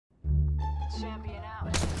Champion out.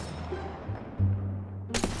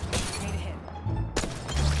 Need a hit.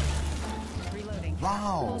 Reloading. Wow.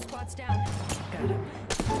 Whole squad's down. Got him.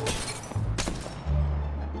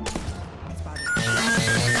 Spotted.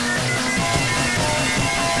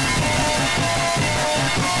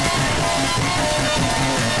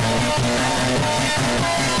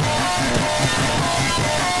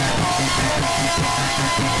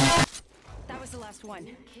 That was the last one.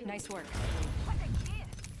 Nice work.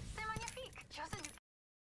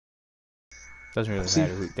 Doesn't really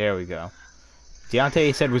matter. There we go.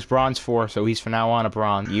 Deontay said was bronze 4, so he's from now on a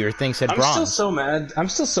bronze. Your thing said bronze. I'm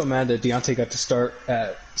still so mad that Deontay got to start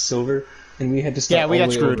at silver, and we had to start. Yeah, we all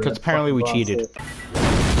got the way screwed over because at apparently we fucking cheated.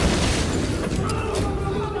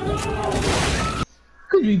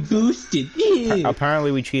 Could be boosted.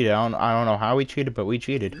 Apparently we cheated. I don't know how we cheated, but we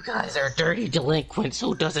cheated. You guys are dirty delinquents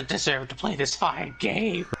who doesn't deserve to play this fine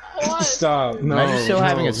game. Stop. No. Imagine still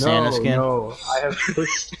having a Santa skin. No, I have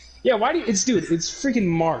pushed. Yeah, why do you, it's freaking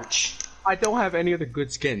March. I don't have any other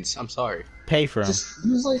good skins. I'm sorry. Pay for them. Just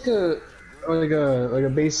use like a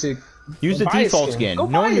basic. Use the default skin. Go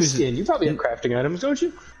No buy one a uses. skin. You probably have crafting items, don't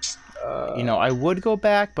you? You know, I would go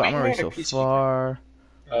back, but I'm already so far.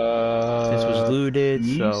 This was looted,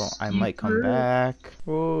 so I might come back.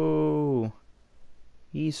 Whoa.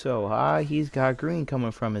 He's so high, he's got green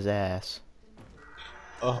coming from his ass.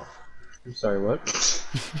 Oh. I'm sorry, what?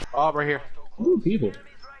 Oh, right here. Ooh, people.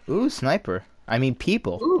 Ooh, sniper. I mean,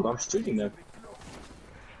 people. Ooh, I'm shooting them.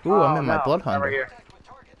 Ooh, I'm in my blood hunt. Right here.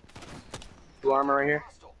 Blue armor right here.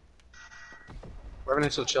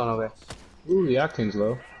 Revenant's still chilling over there. Ooh, the octane's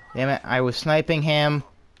low. Damn it, I was sniping him.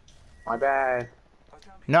 My bad.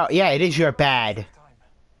 No, yeah, it is your bad.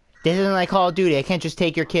 This isn't like Call of Duty, I can't just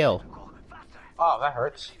take your kill. Oh, that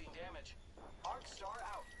hurts.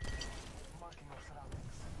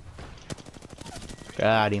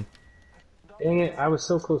 Got him. Dang it, I was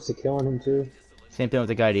so close to killing him too. Same thing with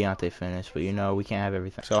the guy Deontay finished, but you know, we can't have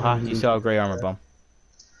everything. So, you still have gray armor, bum.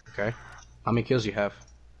 Okay. How many kills you have?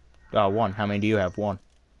 1. How many do you have? 1.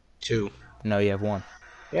 2. No, you have 1.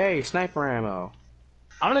 Yay, sniper ammo.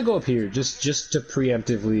 I'm gonna go up here just to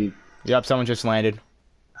preemptively. Yep, someone just landed.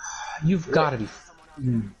 You've got to be.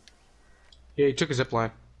 Yeah, he took a zip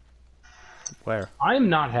line. Where? I'm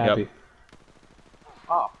not happy. Yep.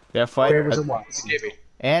 Oh. Yeah, fight. There was a Watson.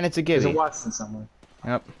 And it's a There's a gibby. Watson somewhere.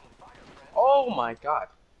 Yep. Oh my god.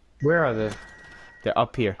 Where are they? They're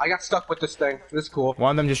up here. I got stuck with this thing. This is cool.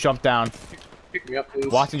 One of them just jumped down. Pick me up, please.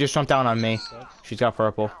 Watson just jumped down on me. She's got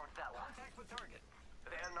purple.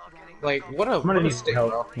 Like, what a I'm gonna need stick, help.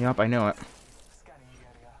 bro. Yep, I knew it.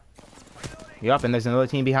 Yep, and there's another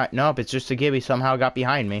team behind. Nope, it's just a gibby somehow got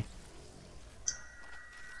behind me.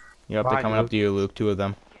 Yep, they're Behind coming you. up to you, Luke. 2 of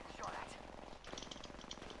them.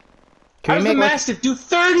 How does the Mastiff do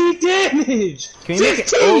 30 damage? Can we make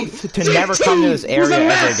an oath to never come to this area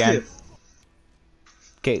ever again?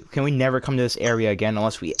 Okay, can we never come to this area again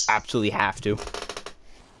unless we absolutely have to?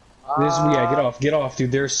 Yeah, get off,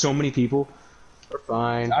 dude. There's so many people. We're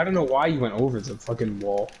fine. I don't know why you went over the fucking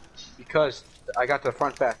wall. Because I got the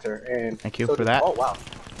front factor and... Thank you for that. Oh, wow.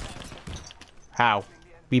 How?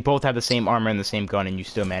 We both have the same armor and the same gun, and you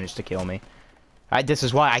still managed to kill me. This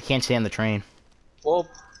is why I can't stay on the train. Well...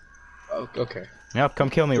 Okay. Yep, come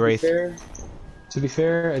kill me, Wraith. To be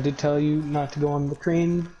fair, I did tell you not to go on the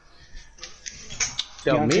train.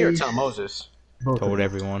 Tell me or tell Moses? Told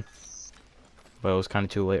everyone. But it was kind of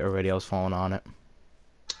too late already. I was falling on it.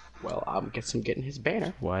 Well, I'm getting his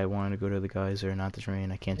banner. Why I wanted to go to the geyser, not the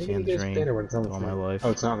train. I can't stay on the train all my life.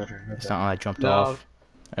 Oh, it's not on the train. It's not like I jumped off.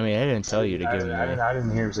 I mean, I didn't tell you to give me. I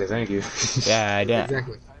didn't hear him say thank you. Yeah, I didn't.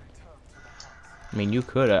 Exactly. I mean, you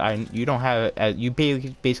could. You don't have. You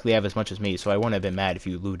basically have as much as me, so I wouldn't have been mad if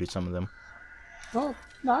you looted some of them. Well,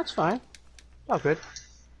 no, it's fine. Oh, good.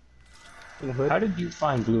 In the hood. How did you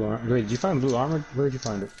find blue armor? Wait, did you find blue armor? Where did you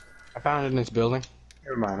find it? I found it in this building.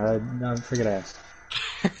 Never mind. I forget I asked.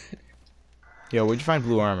 Yo, where'd you find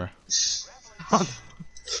blue armor? Is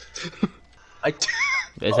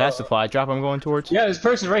that supply drop I'm going towards? Yeah, this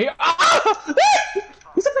person right here. Ah!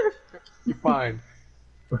 You're fine.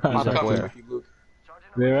 I'm like coming where? with you, Luke.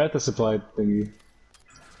 They're at the supply thingy.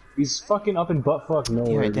 He's fucking up in buttfuck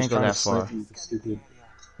nowhere. Yeah, I can't go that far. Stupid.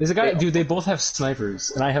 There's a guy, dude. They both have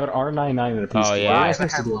snipers, and I have an R99 and a pistol. Oh, yeah. What am I I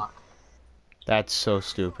supposed to do? have That's so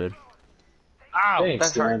stupid. Ow,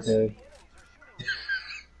 Thanks, that hurts. Deontay.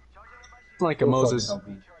 Like a Moses.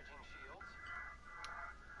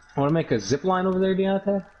 Want to make a zip line over there,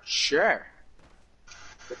 Deontay? Sure.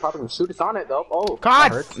 They're probably gonna shoot us on it though. Oh, that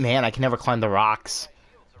God, hurts. man, I can never climb the rocks.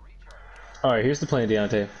 All right, here's the plan,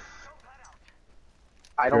 Deontay.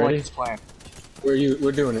 I don't Ready? like this plan. Where are you?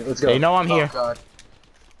 We're doing it. Let's go. They know I'm here. God.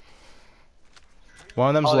 One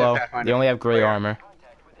of them's Oh, they're low. Pathfinder. They only have gray Where? armor.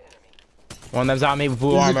 One of them's on me with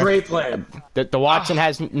blue This is armor. a great plan. The Watson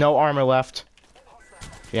has no armor left.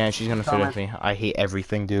 Yeah, she's gonna Coming. finish me. I hate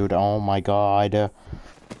everything, dude. Oh my god.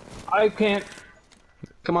 I can't.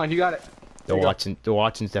 Come on, you got it. The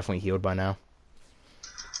Watson's definitely healed by now.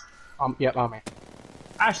 Yep, on me.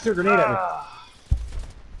 Ash threw a grenade at me.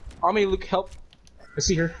 On me, Luke, help. I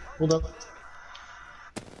see her. Hold up.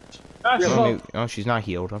 Ash, Really? help. Oh, she's not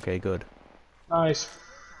healed. Okay, good. Nice.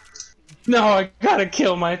 No, I gotta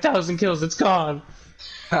kill my 1,000 kills. It's gone.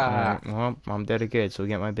 Alright, well, I'm dead again, so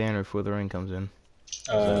get my banner before the rain comes in.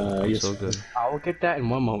 I'm Yes. so good. I will get that in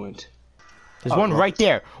one moment. There's one right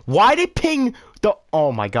there. Why did ping the?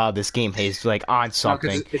 Oh my god, this game is like on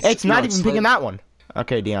something. It's not even pinging that one.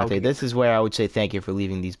 Okay, Deontay, Okay. this is where I would say thank you for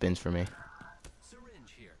leaving these bins for me.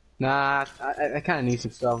 Nah, I kind of need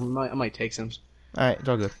some stuff. I might take some. Alright, it's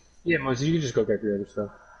all good. Yeah, Moses, you can just go get your other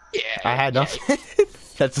stuff. Yeah. I had nothing.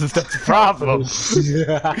 that's the problem.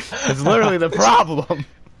 That's literally the problem.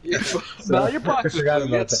 No, your box I forgot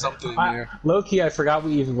about that. something in there. Low key, I forgot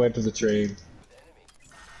we even went to the train.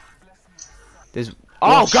 There's.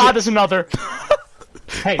 Oh shit. god, there's another.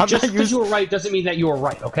 Hey, I'm just not because used- you were right doesn't mean that you were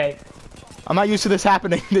right, okay? I'm not used to this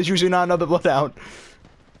happening. There's usually not another bloodhound.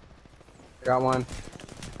 Got one.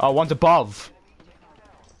 Oh, one's above.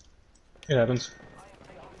 It happens.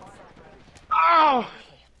 Oh!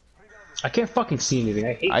 I can't fucking see anything.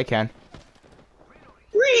 I hate. I can.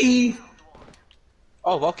 Three.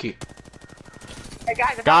 Oh, lucky. Hey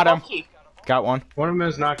guys, I Got him. Lucky. Got one. One of them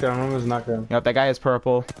is knocked down. One of them is knocked down. Yep, that guy is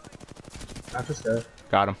purple. Not this guy.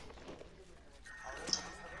 Got him.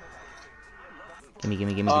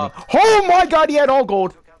 Gimme. Oh my god, he had all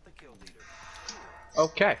gold.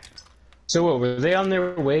 Okay. So what? Were they on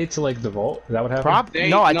their way to like the vault? Is that what happened?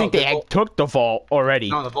 No, I no, think the they vault- took the vault already.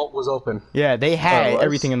 No, the vault was open. Yeah, they Oh, had it was?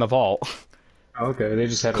 everything in the vault. Oh, okay, they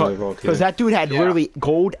just had another vault here. Because that dude had Yeah. literally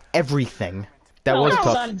gold everything. That No, was that's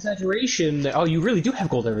tough. not an exaggeration. Oh, you really do have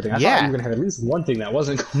gold everything. I Yeah. thought you were gonna have at least one thing that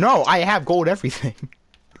wasn't gold. No, I have gold everything.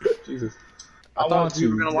 Jesus. I thought we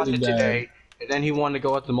were gonna watch really it bad. today, and then he wanted to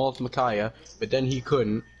go at the mall to Micaiah, but then he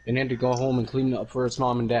couldn't, and had to go home and clean up for his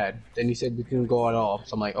mom and dad. Then he said we couldn't go at all,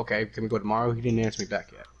 so I'm like, okay, can we go tomorrow? He didn't answer me back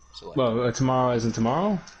yet. So like, Well, tomorrow isn't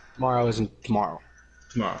tomorrow? tomorrow isn't tomorrow.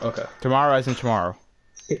 Tomorrow, okay. Tomorrow isn't tomorrow.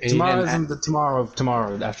 Tomorrow then- isn't the tomorrow of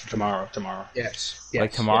tomorrow after tomorrow. Yes.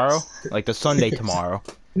 Like tomorrow? Like the Sunday tomorrow.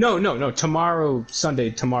 No. Tomorrow,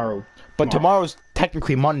 Sunday, tomorrow. But tomorrow's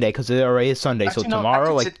technically Monday because it already is Sunday. So Actually, no, tomorrow,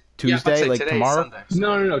 I like think yeah, I was about to Tuesday, say like today's tomorrow.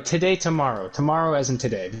 Sunday. No. Today, tomorrow. Tomorrow as in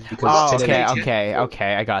today. Because Oh, today,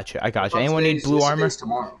 okay. I got you. Anyone need Yesterday's- blue armor? yesterday's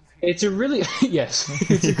tomorrow. It's a really yes.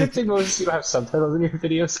 It's a good thing Moses you don't have subtitles in your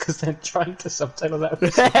videos because then trying to subtitle that.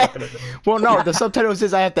 Was so fucking annoying. Well, no, the subtitles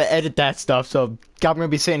is I have to edit that stuff, so I'm gonna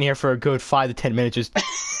be sitting here for a good 5 to 10 minutes just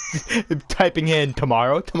typing in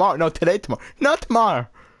tomorrow, no, today, tomorrow, not tomorrow.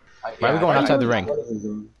 Why are we going outside the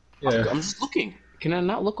ring? Yeah. I'm just looking. Can I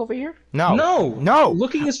not look over here? No. No.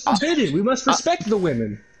 Looking is forbidden. We must respect the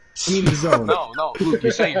women. I mean the zone. No, Luke,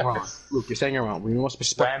 you're saying it wrong. Luke, you're saying it wrong. We must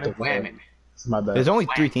respect the Whammon. women. It's my bad. There's only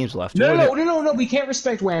 3 teams left. No. We can't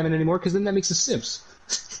respect women anymore because then that makes us simps.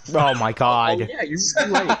 Oh my Oh god. yeah, you're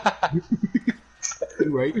right. You're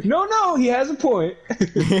right. No. He has a point.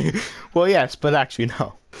 Well, yes, but actually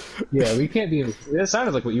no. Yeah, we can't be in this. That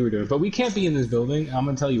sounded like what you were doing, but we can't be in this building. I'm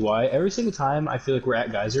gonna tell you why. Every single time I feel like we're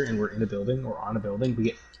at Geyser and we're in a building or on a building, we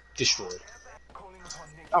get destroyed.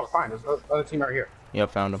 Oh, fine. There's another team right here.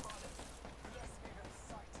 Yep, found him.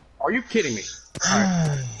 Are you kidding me?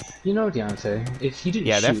 You know, Deontay, if he didn't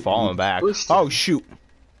Yeah, they're shoot, falling you back. pushed Oh him. shoot.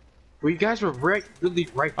 Well, you guys were really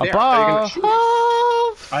right there. Are you gonna Above. shoot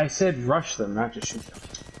him? I said rush them, not just shoot them.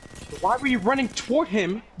 Why were you running toward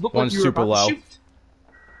him? Look One's like you were super about low. to shoot.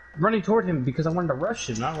 Running toward him because I wanted to rush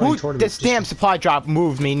him, not running toward him. This damn supply drop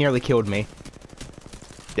moved me, nearly killed me.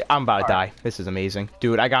 I'm about to die. This is amazing.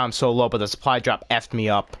 Dude, I got him so low, but the supply drop effed me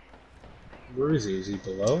up. Where is he? Is he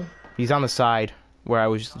below? He's on the side where I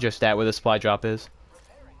was just at, where the supply drop is.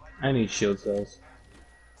 I need shield cells.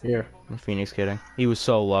 Here. I'm Phoenix kidding. He was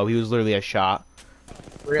so low. He was literally a shot.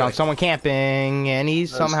 Really? Found someone camping, and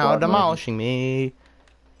he's somehow squad demolishing me.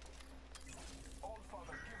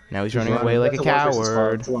 Now he's running away like a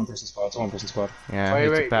coward. It's a one-person spot. It's a one-person spot. Yeah, Wait, he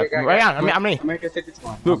wait, took back. wait, Right on. I'm me. I'm gonna take this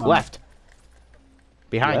one. Luke, left.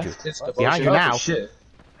 Behind you. Behind you now. Shit.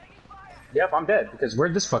 Yep, I'm dead because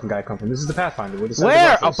where'd this fucking guy come from? This is the Pathfinder. We decided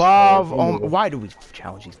Where? to watch this. Above? Oh, Why do we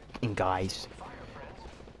challenge these guys?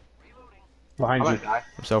 behind I'm you. gonna die. I'm Behind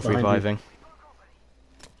you. self-reviving.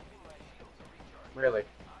 Really?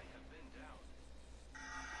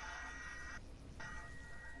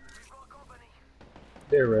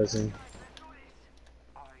 They're resin.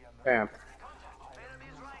 Bam.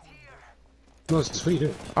 Moses, what are you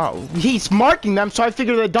doing? Oh, he's marking them, so I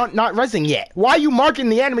figured they're not resing yet. Why are you marking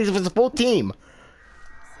the enemies if it's a full team?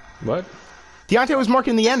 What? Deontay was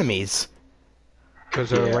marking the enemies. Because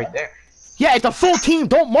they're right there. Yeah, it's a full team.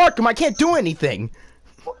 Don't mark them. I can't do anything.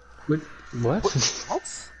 What?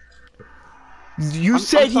 You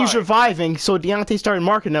said he's reviving, so Deontay started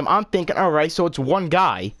marking them. I'm thinking, alright, so it's one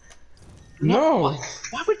guy. No.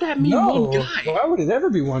 Why would that mean one guy? Why would it ever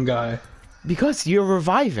be one guy? Because you're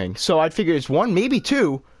reviving, so I'd figure it's one, maybe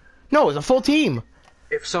two. No, it's a full team.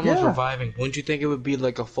 If someone's reviving, wouldn't you think it would be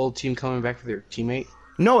like a full team coming back for their teammate?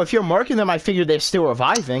 No, if you're marking them, I figure they're still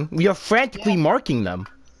reviving. You're frantically marking them.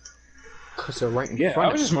 Because they're right in Yeah, front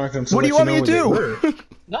I was of just marking them. So What do you want me to do?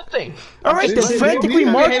 Nothing. Alright, then frantically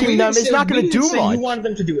marking them is not going to do much. You wanted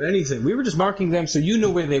them to do anything. We were just marking them so you know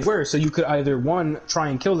where they were, so you could either, one, try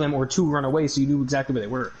and kill them, or two, run away so you knew exactly where they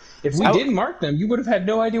were. If we didn't mark them, you would have had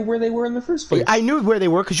no idea where they were in the first place. I knew where they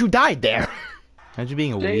were because you died there. Imagine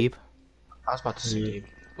being a weeb. I was about to say weeb.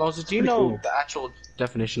 Moses, do you know the actual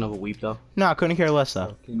definition of a weeb, though? No, I couldn't care less,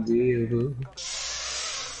 though.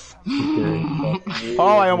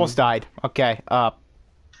 Oh, I almost died. Okay,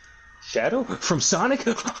 Shadow? From Sonic?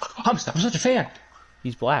 I'm such a fan.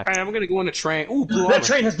 He's black. Alright, I'm gonna go in a train. Ooh, blue armor. That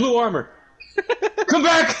train has blue armor. Come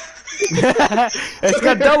back! It's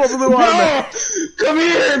got double blue armor. No! Come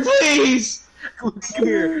here, please! Come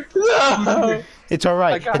here. No! It's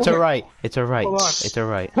alright. It's alright. It's alright. It's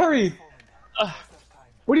alright. Hurry!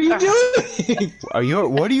 What are you doing?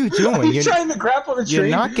 What are you doing? You're trying to grapple the train. You're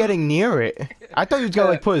not getting near it. I thought you was gonna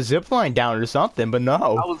like put a zip line down or something, but no.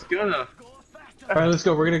 I was gonna. Alright, let's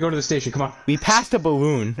go. We're gonna go to the station. Come on. We passed a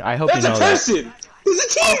balloon. I hope That's you know a person! that. There's a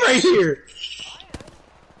team right here!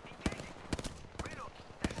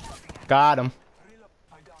 Got him.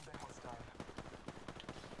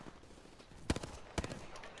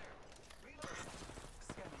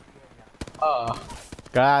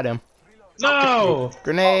 Got him. No!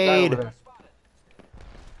 Grenade.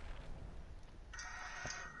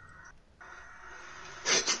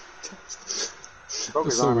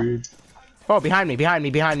 That's so weird. Oh, behind me, behind me,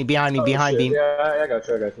 behind me, behind me, behind me. Yeah, I got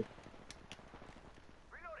you, I got you.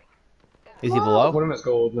 Is he below? One of them is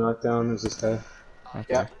gold, knocked down. Is this guy? Okay.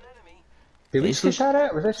 Yeah. Did we get shot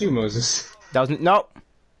at? Or was that you, Moses? That was nope.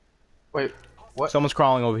 Wait, what? Someone's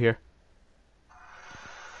crawling over here.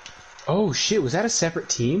 Oh shit, was that a separate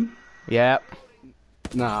team? Yep.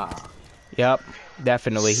 Nah. Yep.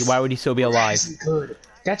 Definitely. Why would he still be alive? That's good.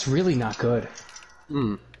 That's really not good.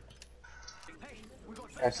 Hmm.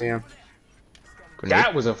 I see him. Grenade.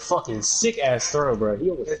 That was a fucking sick ass throw, bro. He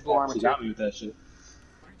almost got me with that shit.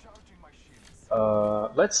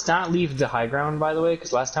 Let's not leave the high ground, by the way,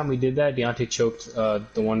 because last time we did that, Deontay choked the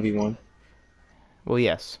 1v1. Well,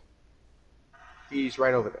 yes. He's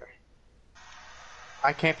right over there.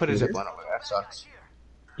 I can't put a zip line over there. That sucks.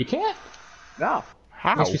 You can't? No.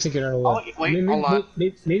 How? Unless you think you're not allowed. Oh, wait, hold on.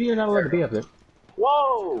 Maybe you're not allowed to be up there.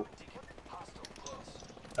 Whoa!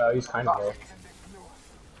 He's kind of low.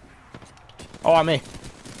 Oh, on me.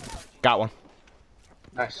 Got one.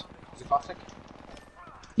 Nice. Is it caustic?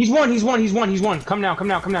 He's one. Come now.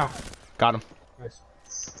 Got him. Nice.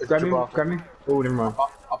 Grab me. Oh, never mind.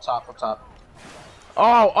 Up top.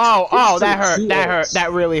 Oh, that hurt.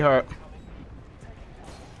 That really hurt.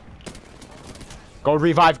 Gold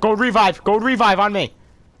revive on me.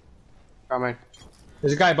 Coming.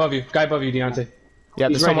 There's a guy above you, Deontay. Yeah,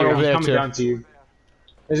 there's someone over there coming too. down to you.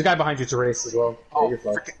 There's a guy behind you to race as well. Oh, you're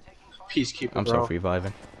fucked. Peacekeeper, I'm bro.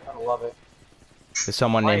 self-reviving. I love it. There's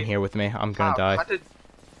someone in here with me. I'm gonna die. How did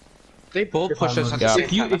they both push us at the same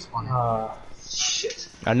time? That's funny. Shit.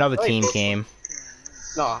 Another team came.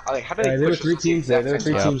 No, like, how did they There were push us three at the teams there. exact There were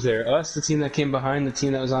same three time? teams there. Us, the team that came behind, the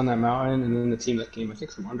team that was on that mountain, and then the team that came, I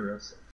think, from under us.